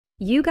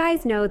You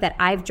guys know that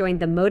I've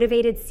joined the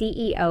Motivated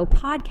CEO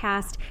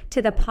podcast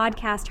to the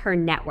Podcast Her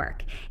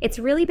Network. It's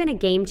really been a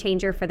game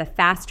changer for the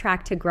fast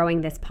track to growing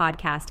this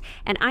podcast,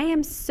 and I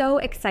am so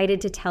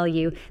excited to tell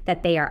you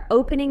that they are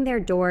opening their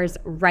doors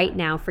right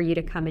now for you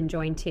to come and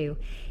join too.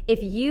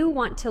 If you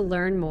want to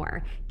learn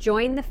more,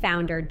 join the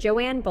founder,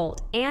 Joanne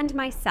Bolt, and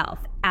myself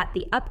at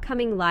the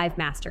upcoming live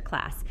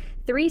masterclass,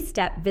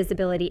 3-Step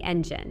Visibility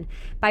Engine,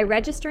 by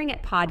registering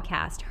at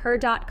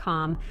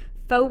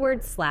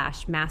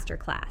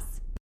podcasther.com/masterclass.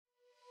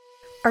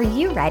 Are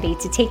you ready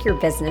to take your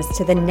business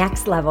to the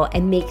next level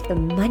and make the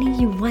money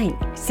you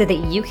want so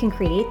that you can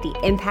create the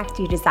impact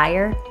you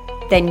desire?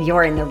 Then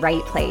you're in the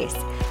right place.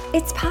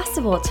 It's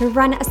possible to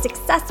run a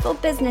successful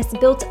business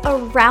built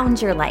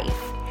around your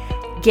life.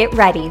 Get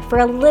ready for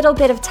a little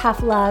bit of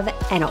tough love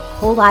and a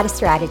whole lot of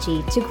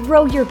strategy to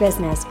grow your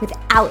business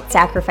without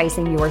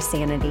sacrificing your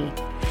sanity.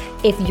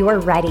 If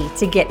you're ready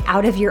to get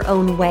out of your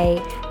own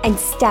way and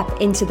step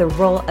into the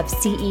role of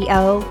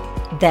CEO,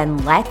 then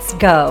let's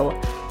go.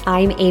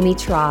 I'm Amy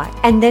Traw,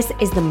 and this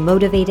is the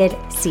Motivated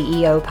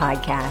CEO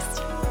Podcast.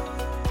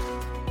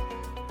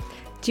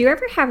 Do you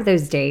ever have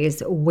those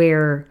days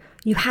where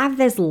you have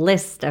this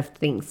list of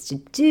things to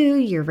do,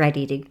 you're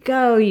ready to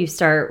go, you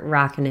start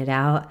rocking it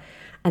out,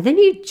 and then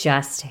you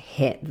just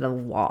hit the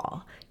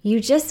wall? You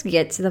just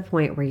get to the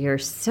point where you're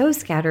so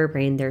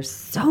scatterbrained, there's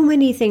so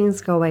many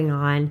things going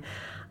on,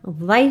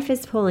 life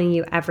is pulling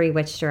you every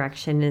which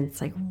direction, and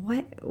it's like,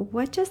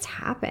 what just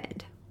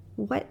happened?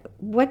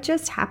 What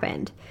just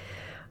happened?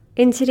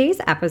 In today's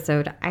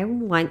episode, I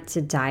want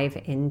to dive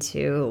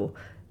into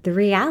the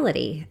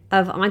reality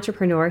of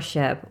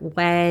entrepreneurship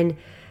when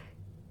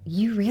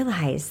you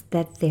realize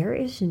that there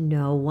is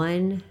no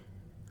one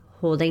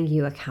holding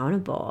you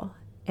accountable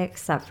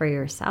except for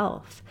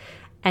yourself.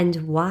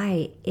 And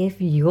why, if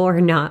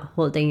you're not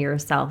holding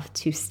yourself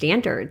to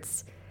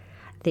standards,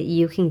 that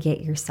you can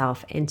get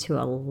yourself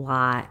into a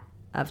lot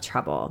of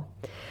trouble.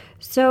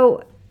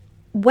 So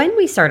when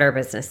we start our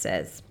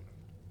businesses,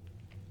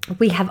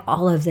 we have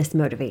all of this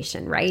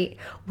motivation, right?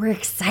 We're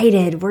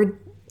excited. We're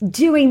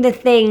doing the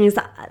things.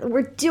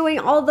 We're doing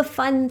all the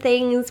fun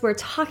things. We're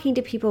talking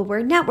to people.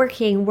 We're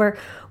networking. We're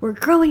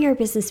growing our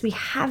business. We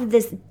have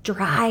this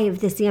drive,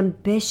 this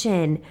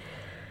ambition.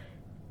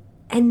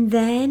 And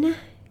then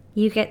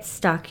you get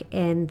stuck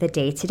in the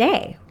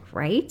day-to-day,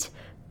 right?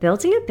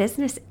 Building a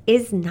business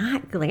is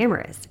not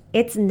glamorous.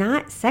 It's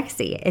not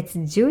sexy. It's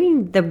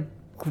doing the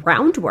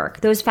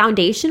groundwork, those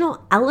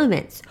foundational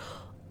elements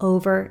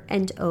over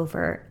and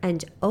over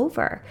and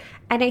over.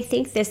 And I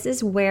think this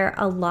is where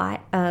a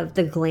lot of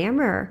the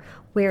glamour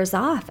wears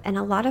off, and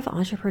a lot of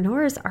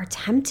entrepreneurs are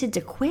tempted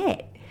to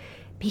quit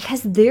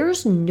because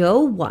there's no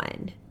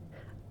one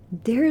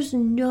there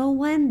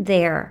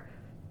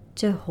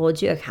to hold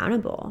you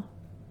accountable,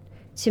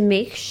 to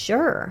make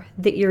sure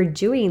that you're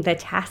doing the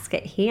task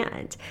at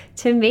hand,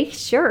 to make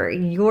sure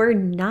you're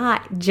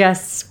not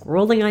just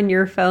scrolling on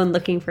your phone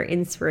looking for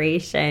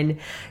inspiration,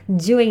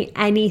 doing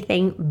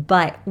anything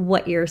but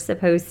what you're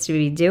supposed to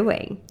be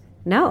doing.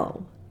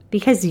 No,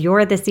 because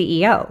you're the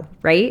CEO,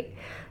 right?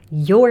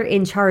 You're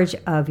in charge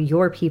of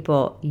your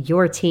people,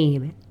 your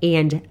team,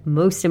 and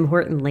most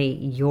importantly,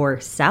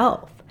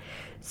 yourself.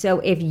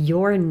 So if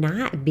you're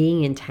not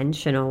being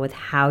intentional with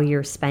how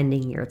you're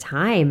spending your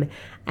time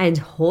and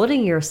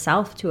holding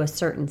yourself to a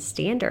certain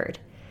standard,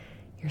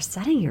 you're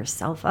setting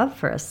yourself up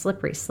for a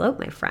slippery slope,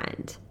 my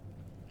friend.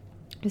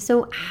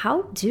 So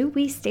how do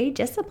we stay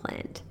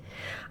disciplined?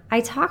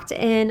 I talked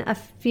in a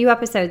few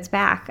episodes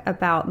back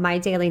about my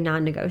daily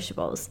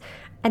non-negotiables,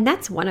 and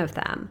that's one of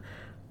them.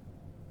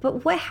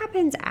 But what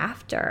happens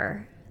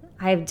after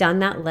I've done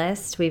that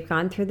list? We've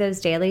gone through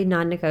those daily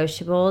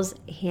non-negotiables,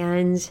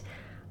 and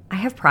I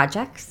have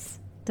projects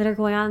that are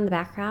going on in the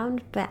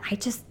background, but I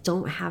just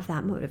don't have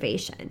that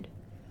motivation.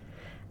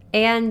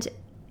 And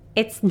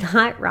it's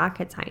not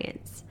rocket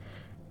science.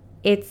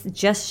 It's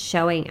just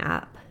showing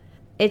up.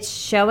 It's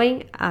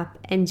showing up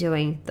and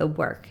doing the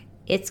work.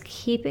 It's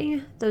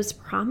keeping those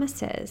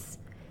promises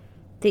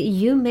that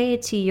you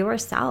made to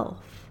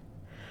yourself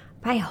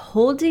by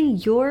holding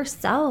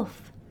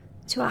yourself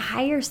to a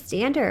higher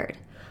standard,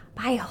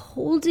 by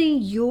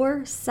holding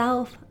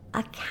yourself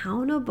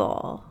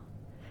accountable.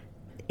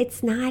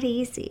 It's not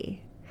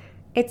easy.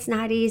 It's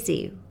not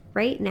easy.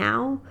 Right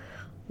now,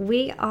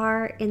 we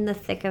are in the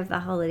thick of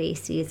the holiday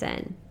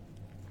season.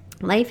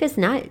 Life is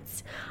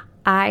nuts.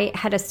 I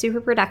had a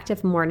super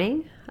productive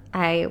morning.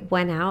 I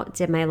went out,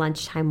 did my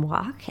lunchtime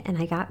walk, and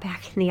I got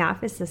back in the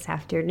office this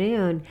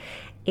afternoon.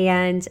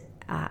 And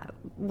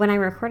when I'm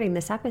recording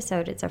this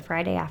episode, it's a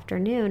Friday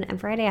afternoon, and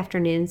Friday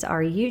afternoons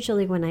are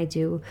usually when I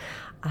do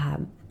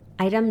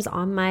items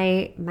on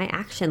my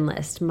action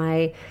list,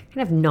 my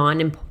kind of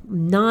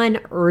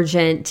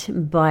non-urgent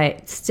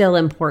but still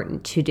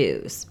important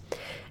to-dos.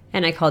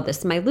 And I call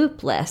this my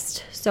loop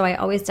list. So I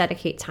always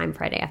dedicate time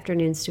Friday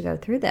afternoons to go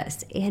through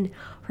this. And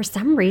for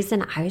some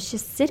reason, I was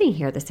just sitting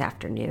here this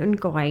afternoon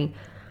going,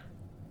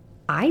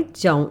 I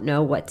don't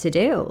know what to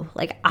do.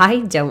 Like, I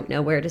don't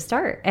know where to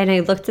start. And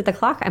I looked at the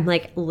clock. I'm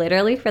like,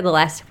 literally for the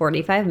last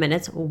 45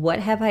 minutes, what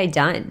have I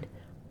done?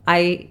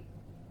 I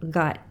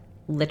got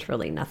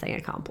literally nothing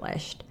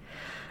accomplished.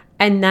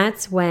 And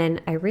that's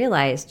when I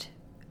realized,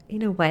 you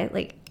know what?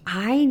 Like,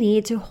 I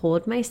need to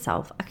hold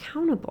myself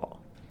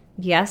accountable.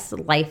 Yes,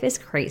 life is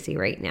crazy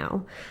right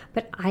now,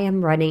 but I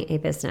am running a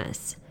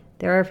business.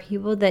 There are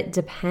people that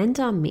depend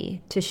on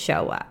me to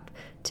show up,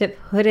 to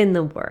put in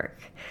the work,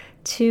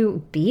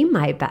 to be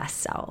my best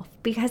self.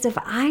 Because if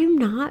I'm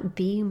not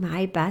being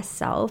my best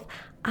self,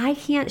 I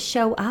can't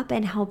show up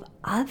and help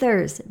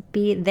others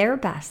be their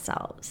best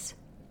selves.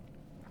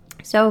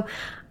 So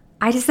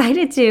I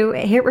decided to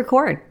hit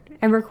record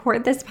and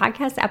record this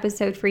podcast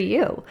episode for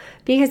you.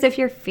 Because if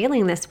you're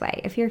feeling this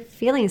way, if you're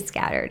feeling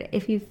scattered,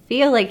 if you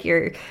feel like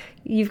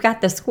you've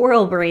got the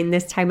squirrel brain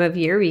this time of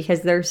year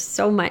because there's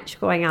so much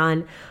going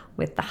on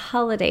with the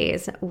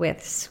holidays,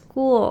 with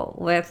school,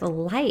 with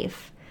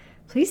life,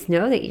 please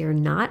know that you're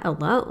not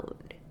alone.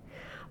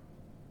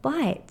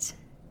 But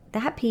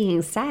that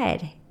being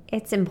said,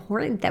 it's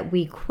important that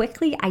we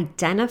quickly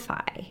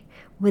identify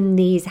when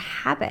these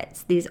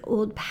habits, these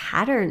old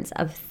patterns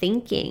of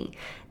thinking,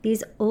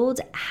 these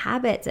old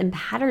habits and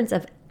patterns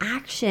of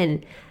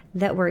action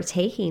that we're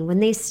taking,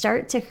 when they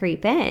start to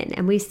creep in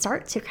and we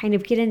start to kind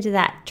of get into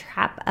that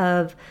trap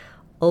of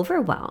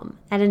overwhelm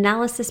and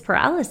analysis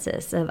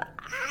paralysis of,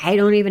 I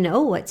don't even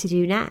know what to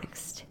do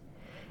next.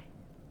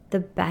 The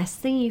best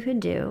thing you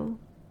can do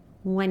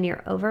when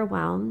you're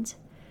overwhelmed,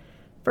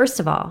 first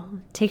of all,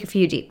 take a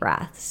few deep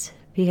breaths,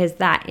 because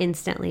that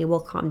instantly will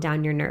calm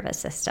down your nervous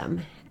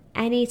system.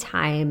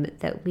 Anytime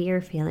that we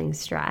are feeling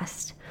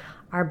stressed,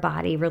 our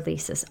body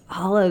releases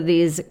all of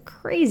these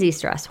crazy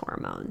stress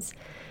hormones.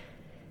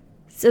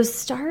 So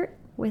start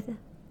with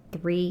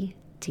 3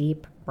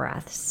 deep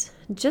breaths.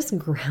 Just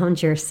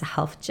ground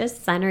yourself,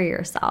 just center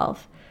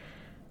yourself,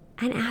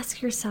 and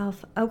ask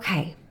yourself,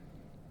 okay,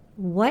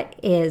 what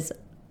is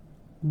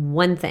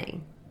one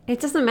thing? It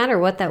doesn't matter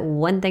what that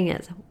one thing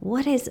is.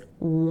 What is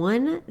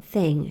one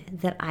thing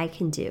that I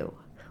can do?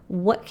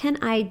 What can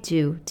I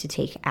do to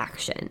take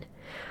action?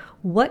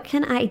 What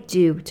can I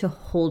do to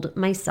hold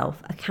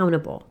myself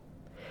accountable?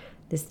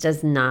 This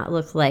does not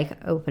look like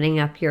opening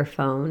up your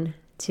phone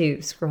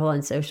to scroll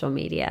on social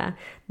media.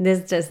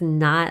 This does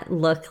not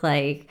look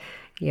like,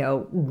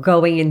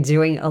 going and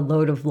doing a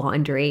load of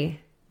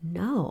laundry.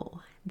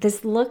 No,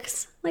 this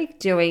looks like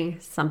doing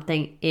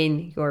something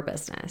in your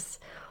business.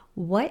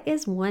 What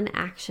is one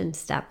action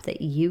step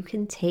that you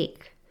can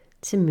take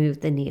to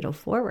move the needle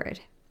forward?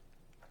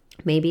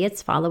 Maybe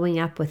it's following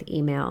up with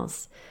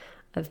emails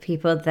of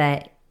people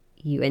that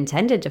you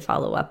intended to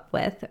follow up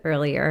with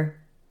earlier,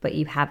 but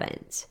you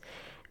haven't.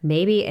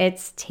 Maybe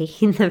it's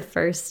taking the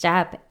first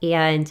step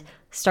and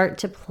start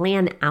to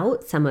plan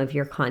out some of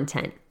your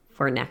content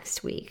for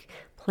next week.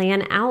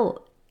 Plan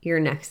out your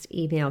next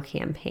email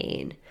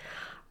campaign.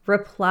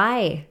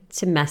 Reply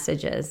to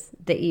messages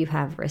that you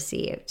have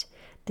received.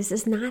 This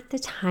is not the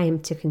time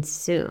to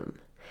consume.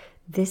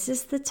 This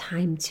is the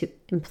time to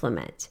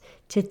implement,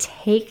 to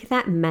take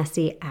that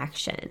messy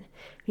action.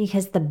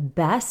 Because the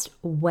best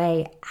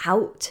way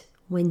out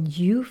when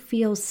you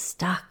feel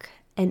stuck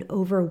and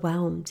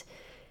overwhelmed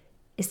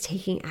is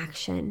taking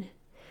action,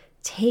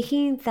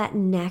 taking that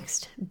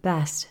next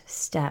best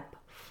step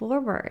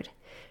forward.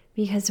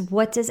 Because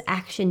what does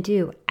action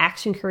do?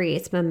 Action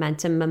creates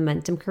momentum.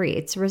 Momentum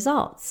creates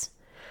results.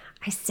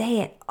 I say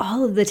it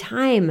all of the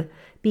time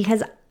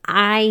because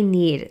I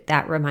need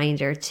that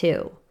reminder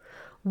too.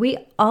 We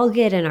all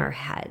get in our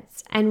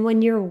heads. And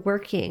when you're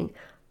working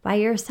by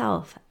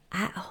yourself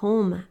at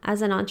home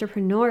as an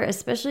entrepreneur,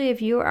 especially if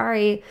you are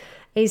a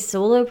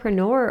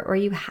solopreneur or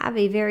you have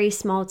a very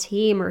small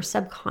team or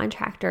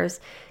subcontractors,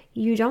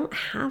 you don't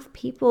have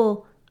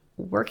people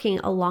working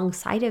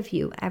alongside of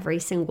you every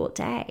single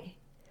day.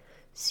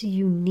 So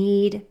you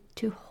need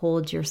to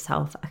hold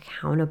yourself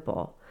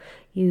accountable.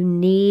 You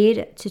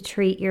need to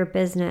treat your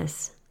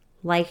business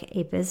like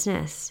a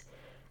business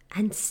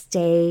and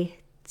stay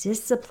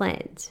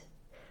disciplined.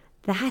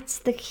 That's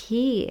the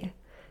key.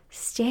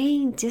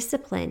 Staying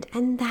disciplined.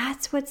 And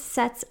that's what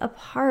sets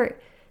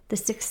apart the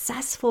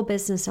successful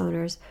business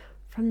owners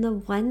from the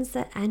ones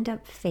that end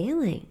up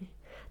failing.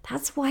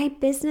 That's why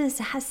business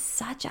has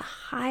such a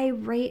high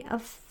rate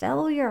of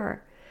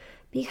failure,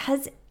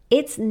 because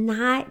it's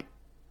not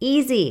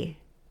easy.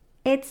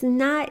 It's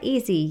not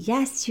easy.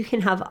 Yes, you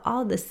can have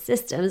all the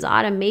systems,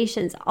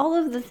 automations, all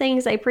of the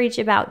things I preach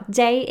about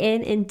day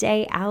in and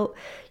day out.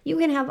 You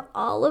can have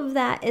all of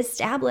that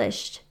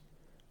established.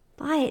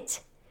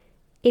 But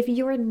if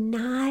you're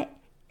not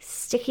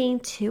sticking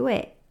to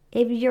it,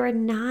 if you're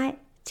not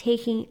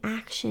taking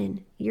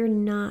action, you're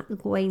not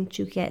going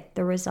to get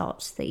the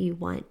results that you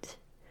want.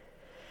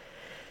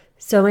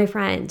 So, my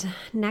friend,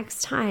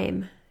 next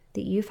time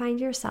that you find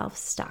yourself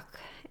stuck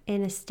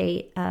in a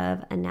state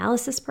of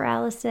analysis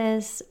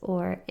paralysis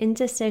or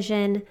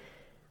indecision,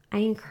 I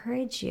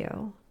encourage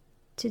you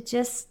to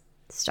just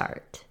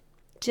start.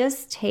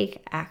 Just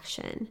take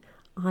action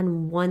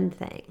on one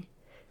thing.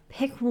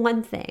 Pick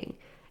one thing.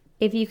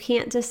 If you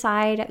can't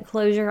decide,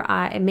 close your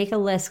eye, make a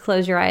list,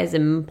 close your eyes,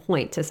 and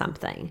point to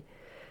something.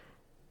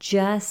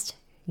 Just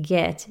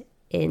get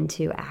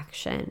into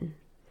action.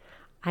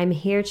 I'm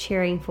here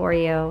cheering for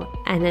you.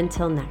 And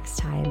until next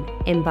time,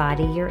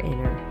 embody your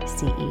inner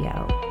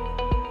CEO.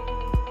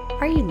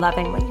 Are you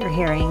loving what you're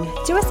hearing?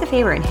 Do us a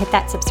favor and hit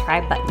that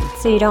subscribe button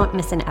so you don't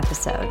miss an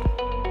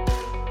episode.